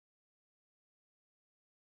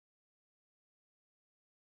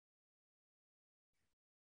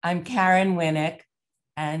I'm Karen Winnick,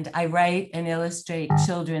 and I write and illustrate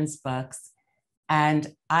children's books.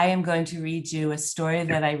 And I am going to read you a story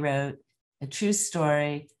that I wrote, a true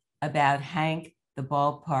story about Hank the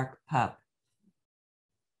Ballpark Pup.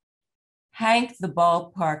 Hank the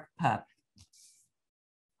Ballpark Pup.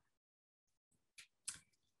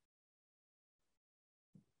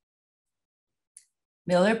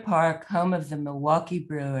 Miller Park, home of the Milwaukee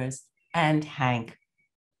Brewers, and Hank.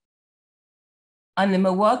 On the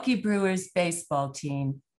Milwaukee Brewers baseball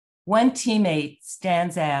team, one teammate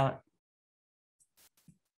stands out.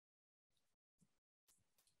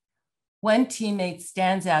 One teammate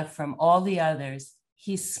stands out from all the others.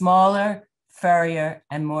 He's smaller, furrier,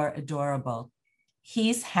 and more adorable.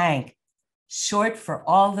 He's Hank, short for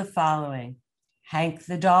all the following: Hank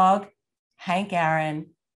the dog, Hank Aaron,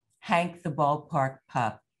 Hank the Ballpark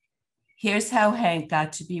Pup. Here's how Hank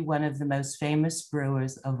got to be one of the most famous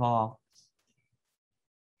brewers of all.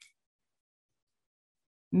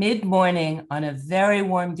 Mid-morning on a very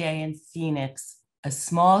warm day in Phoenix, a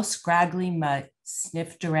small scraggly mutt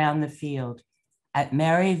sniffed around the field at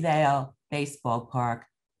Maryvale Baseball Park.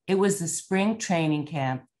 It was the spring training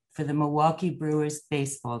camp for the Milwaukee Brewers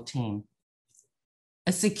baseball team.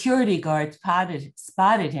 A security guard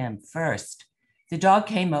spotted him first. The dog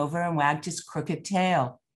came over and wagged his crooked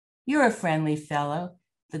tail. "You're a friendly fellow."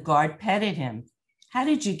 The guard petted him. "How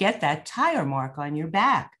did you get that tire mark on your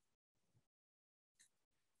back?"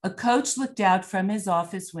 A coach looked out from his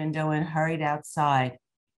office window and hurried outside.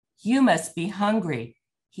 "You must be hungry."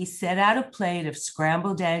 He set out a plate of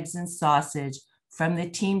scrambled eggs and sausage from the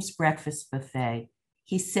team's breakfast buffet.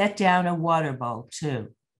 He set down a water bowl,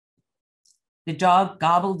 too. The dog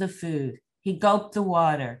gobbled the food. He gulped the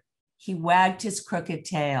water. He wagged his crooked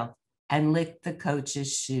tail and licked the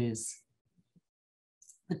coach's shoes.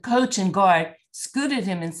 The coach and guard scooted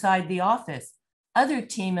him inside the office. Other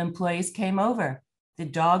team employees came over. The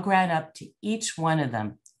dog ran up to each one of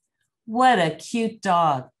them. "What a cute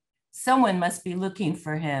dog. Someone must be looking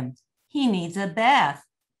for him. He needs a bath.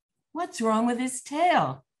 What's wrong with his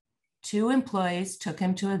tail?" 2 employees took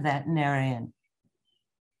him to a veterinarian.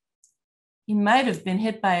 "He might have been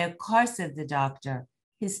hit by a car," said the doctor.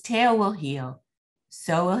 "His tail will heal.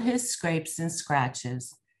 So will his scrapes and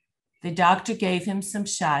scratches." The doctor gave him some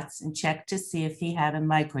shots and checked to see if he had a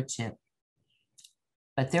microchip.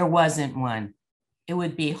 But there wasn't one. It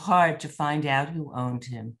would be hard to find out who owned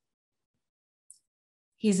him.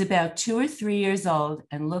 "He's about 2 or 3 years old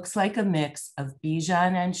and looks like a mix of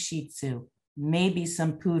Bichon and Shih Tzu, maybe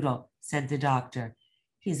some poodle," said the doctor.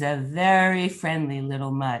 "He's a very friendly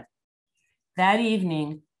little mutt." That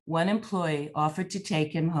evening, one employee offered to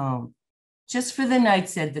take him home. "Just for the night,"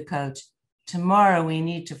 said the coach. "Tomorrow we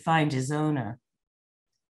need to find his owner."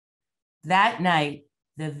 That night,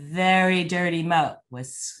 the very dirty mutt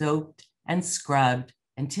was soaped and scrubbed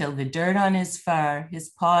until the dirt on his fur, his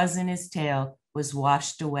paws, and his tail was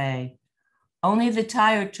washed away. Only the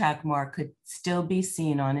tire track mark could still be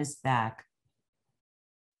seen on his back.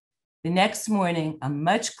 The next morning, a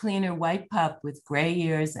much cleaner white pup with gray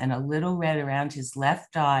ears and a little red around his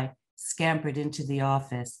left eye scampered into the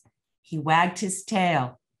office. He wagged his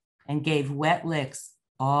tail and gave wet licks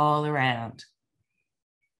all around.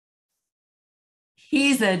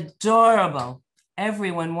 "He's adorable."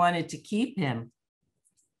 Everyone wanted to keep him.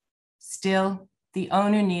 Still, the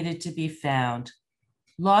owner needed to be found.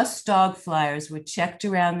 Lost dog flyers were checked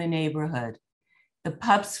around the neighborhood. The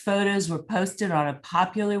pup's photos were posted on a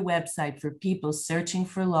popular website for people searching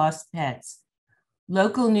for lost pets.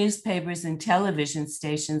 Local newspapers and television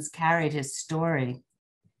stations carried his story.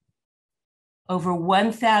 Over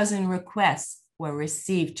 1,000 requests were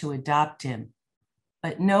received to adopt him,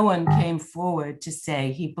 but no one came forward to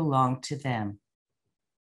say he belonged to them.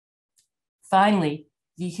 Finally,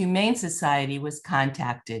 the Humane Society was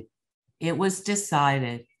contacted. It was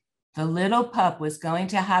decided the little pup was going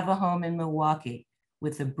to have a home in Milwaukee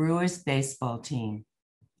with the Brewers baseball team.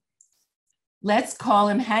 "Let's call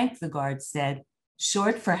him Hank," the guard said,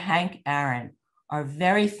 short for Hank Aaron, our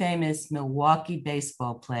very famous Milwaukee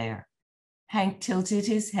baseball player. Hank tilted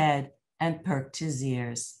his head and perked his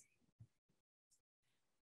ears.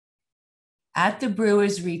 At the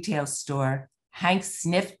Brewers retail store, Hank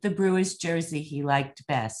sniffed the Brewers jersey he liked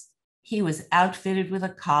best. He was outfitted with a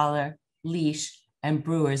collar, leash, and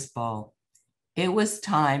Brewers bowl. It was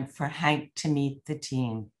time for Hank to meet the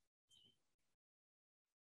team.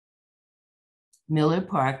 Miller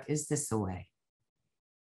Park is this away.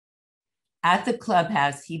 At the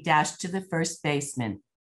clubhouse, he dashed to the first baseman.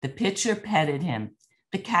 The pitcher petted him.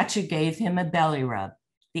 The catcher gave him a belly rub.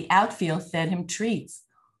 The outfield fed him treats.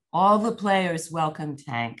 All the players welcomed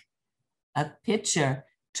Hank. A pitcher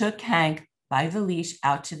took Hank by the leash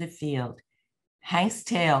out to the field. Hank's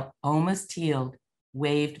tail, almost healed,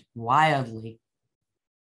 waved wildly.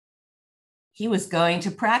 He was going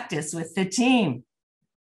to practice with the team.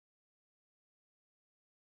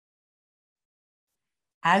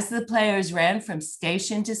 As the players ran from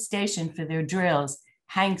station to station for their drills,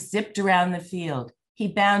 Hank zipped around the field. He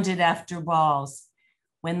bounded after balls.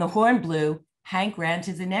 When the horn blew, Hank ran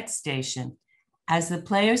to the next station. As the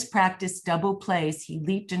players practiced double plays, he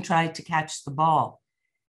leaped and tried to catch the ball.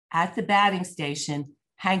 At the batting station,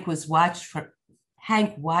 Hank watched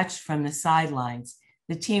from the sidelines.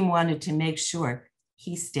 The team wanted to make sure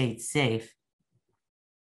he stayed safe.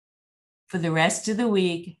 For the rest of the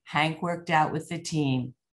week, Hank worked out with the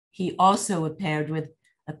team. He also appeared with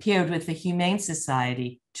the Humane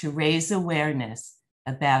Society to raise awareness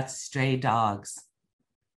about stray dogs.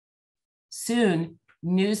 Soon,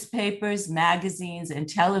 newspapers, magazines, and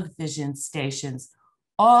television stations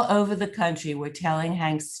all over the country were telling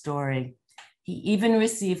Hank's story. He even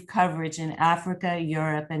received coverage in Africa,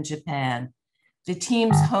 Europe, and Japan. The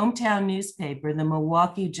team's hometown newspaper, the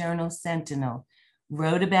Milwaukee Journal-Sentinel,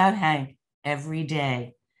 wrote about Hank every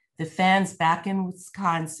day. The fans back in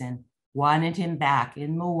Wisconsin wanted him back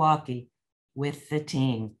in Milwaukee with the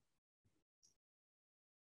team.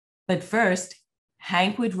 But first,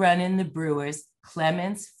 Hank would run in the Brewers'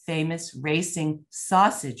 Clements famous racing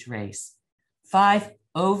sausage race. 5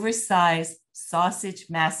 oversized sausage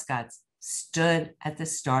mascots stood at the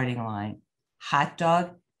starting line: hot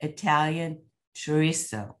dog, Italian,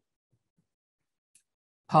 chorizo,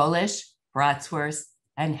 Polish, bratwurst,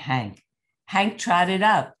 and Hank. Hank trotted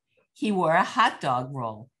up. He wore a hot dog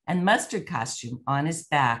roll and mustard costume on his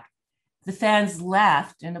back. The fans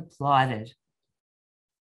laughed and applauded.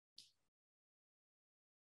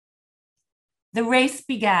 The race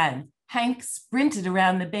began. Hank sprinted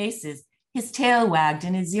around the bases. His tail wagged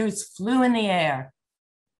and his ears flew in the air.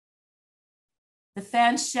 The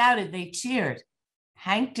fans shouted, they cheered.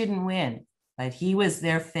 Hank didn't win, but he was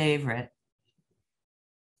their favorite.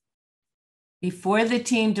 Before the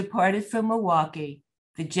team departed from Milwaukee,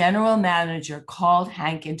 the general manager called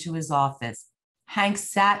Hank into his office. Hank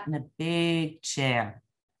sat in a big chair.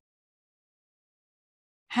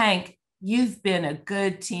 Hank, you've been a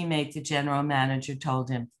good teammate, the general manager told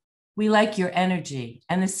him. We like your energy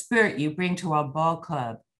and the spirit you bring to our ball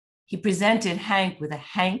club. He presented Hank with a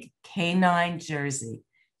Hank K9 jersey.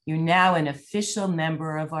 You're now an official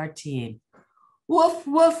member of our team. Woof,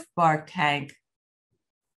 woof, barked Hank.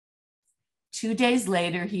 2 days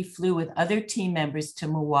later, he flew with other team members to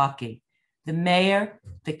Milwaukee. The mayor,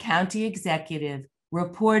 the county executive,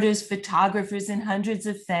 reporters, photographers, and hundreds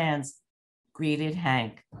of fans greeted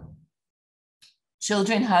Hank.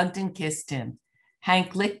 Children hugged and kissed him.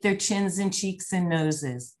 Hank licked their chins and cheeks and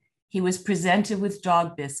noses. He was presented with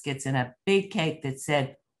dog biscuits and a big cake that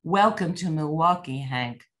said, "Welcome to Milwaukee,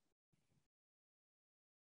 Hank."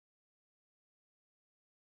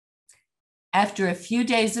 After a few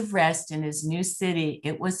days of rest in his new city,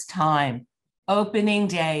 it was time. Opening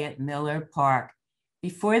day at Miller Park.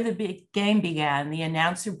 Before the big game began, the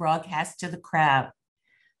announcer broadcast to the crowd,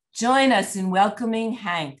 "Join us in welcoming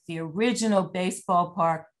Hank, the original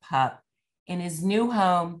Ballpark Pup, in his new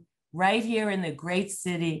home right here in the great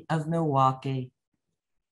city of Milwaukee."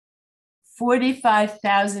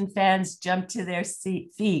 45,000 fans jumped to their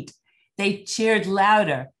feet. They cheered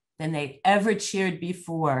louder than they'd ever cheered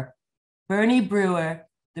before. Bernie Brewer,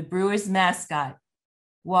 the Brewers' mascot,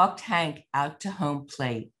 walked Hank out to home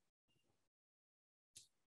plate.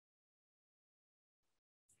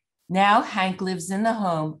 Now Hank lives in the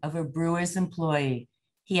home of a Brewers employee.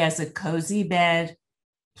 He has a cozy bed,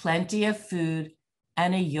 plenty of food,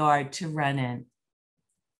 and a yard to run in.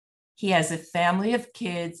 He has a family of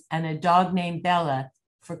kids and a dog named Bella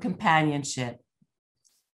for companionship.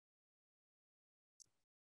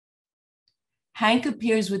 Hank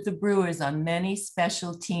appears with the Brewers on many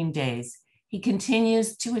special team days. He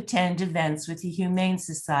continues to attend events with the Humane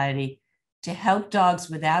Society to help dogs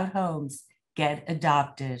without homes get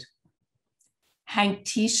adopted. Hank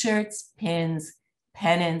t-shirts, pins,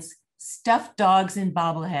 pennants, stuffed dogs, and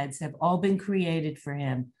bobbleheads have all been created for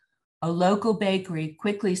him. A local bakery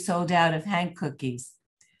quickly sold out of Hank cookies.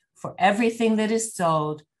 For everything that is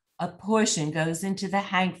sold, a portion goes into the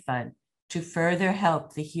Hank Fund to further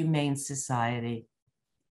help the Humane Society.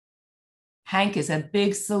 Hank is a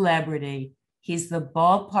big celebrity. He's the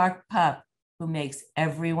ballpark pup who makes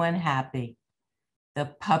everyone happy.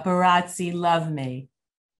 The paparazzi love me.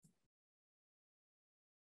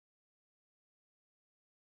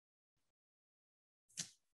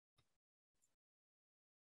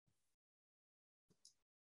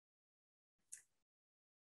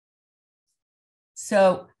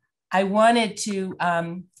 So I wanted to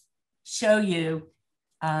show you,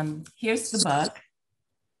 here's the book.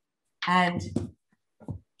 And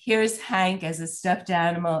here's Hank as a stuffed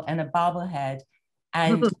animal and a bobblehead.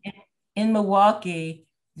 And in Milwaukee,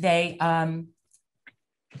 they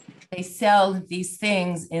sell these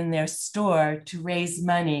things in their store to raise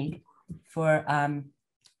money for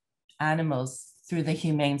animals through the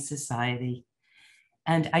Humane Society.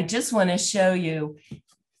 And I just want to show you,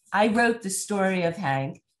 I wrote the story of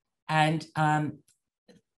Hank, and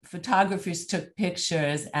photographers took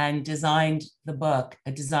pictures and designed the book.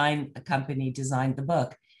 A company designed the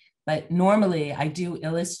book. But normally I do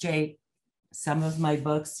illustrate some of my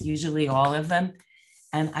books, usually all of them.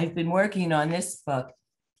 And I've been working on this book.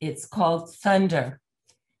 It's called Thunder,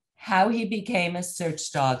 How He Became a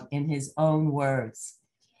Search Dog in His Own Words.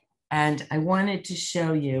 And I wanted to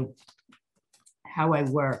show you how I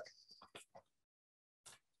work.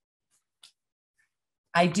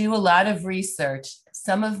 I do a lot of research.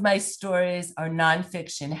 Some of my stories are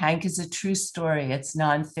nonfiction. Hank is a true story. It's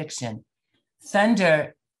nonfiction.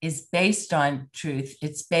 Thunder is based on truth.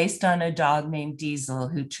 It's based on a dog named Diesel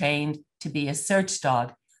who trained to be a search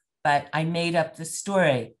dog, but I made up the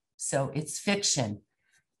story, so it's fiction.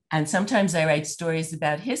 And sometimes I write stories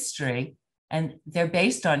about history, and they're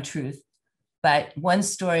based on truth, but one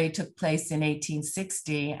story took place in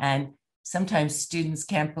 1860, and sometimes students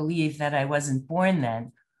can't believe that I wasn't born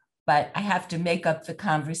then, but I have to make up the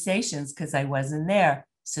conversations because I wasn't there.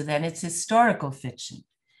 So then it's historical fiction.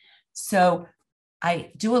 So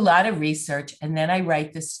I do a lot of research and then I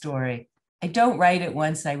write the story. I don't write it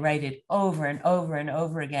once, I write it over and over and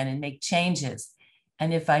over again and make changes.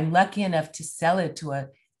 And if I'm lucky enough to sell it to an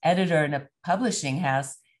editor in a publishing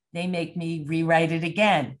house, they make me rewrite it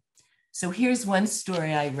again. So here's one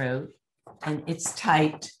story I wrote, and it's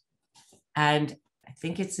typed, and I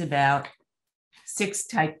think it's about 6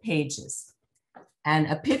 typed pages. And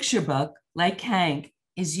a picture book, like Hank,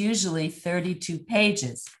 is usually 32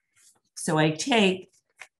 pages. So I take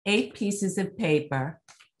 8 pieces of paper,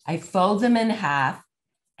 I fold them in half,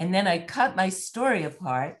 and then I cut my story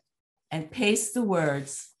apart and paste the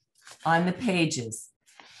words on the pages.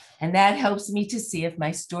 And that helps me to see if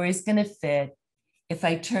my story is going to fit. If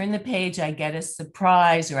I turn the page, I get a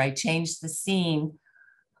surprise or I change the scene.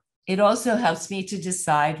 It also helps me to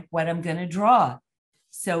decide what I'm going to draw.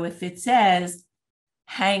 So if it says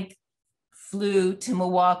Hank flew to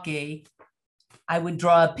Milwaukee, I would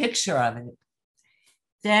draw a picture of it.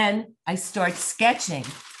 Then I start sketching,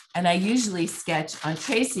 and I usually sketch on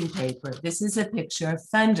tracing paper. This is a picture of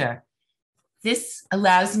thunder. This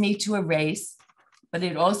allows me to erase, but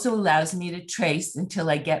it also allows me to trace until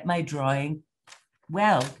I get my drawing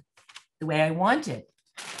well, the way I want it.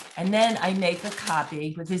 And then I make a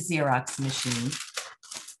copy with a Xerox machine.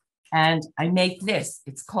 And I make this.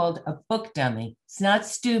 It's called a book dummy. It's not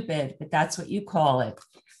stupid, but that's what you call it.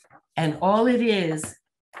 And all it is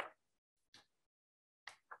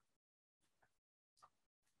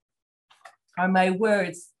are my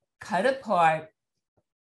words cut apart,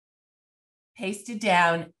 pasted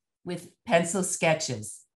down with pencil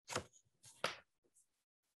sketches.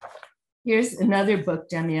 Here's another book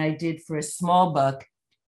dummy I did for a small book.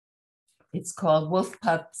 It's called Wolf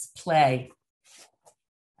Pup's Play.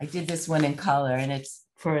 I did this one in color, and it's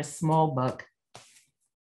for a small book.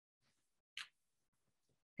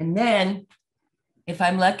 And then, if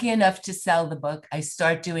I'm lucky enough to sell the book, I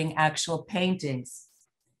start doing actual paintings.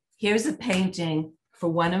 Here's a painting for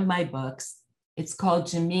one of my books. It's called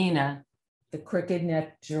Jamina, the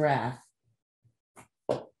Crooked-Necked Giraffe.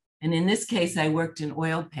 And in this case, I worked in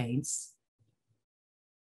oil paints.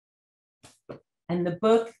 And the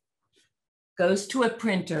book goes to a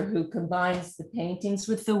printer who combines the paintings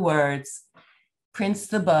with the words, prints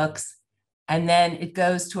the books, and then it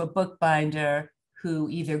goes to a bookbinder who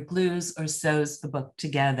either glues or sews the book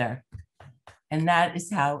together. And that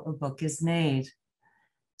is how a book is made.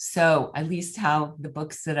 So at least how the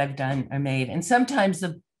books that I've done are made. And sometimes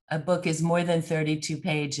a book is more than 32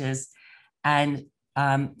 pages, and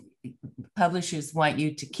publishers want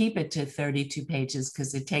you to keep it to 32 pages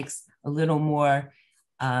because it takes a little more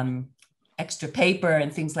extra paper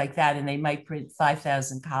and things like that, and they might print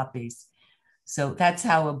 5,000 copies. So that's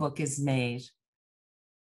how a book is made.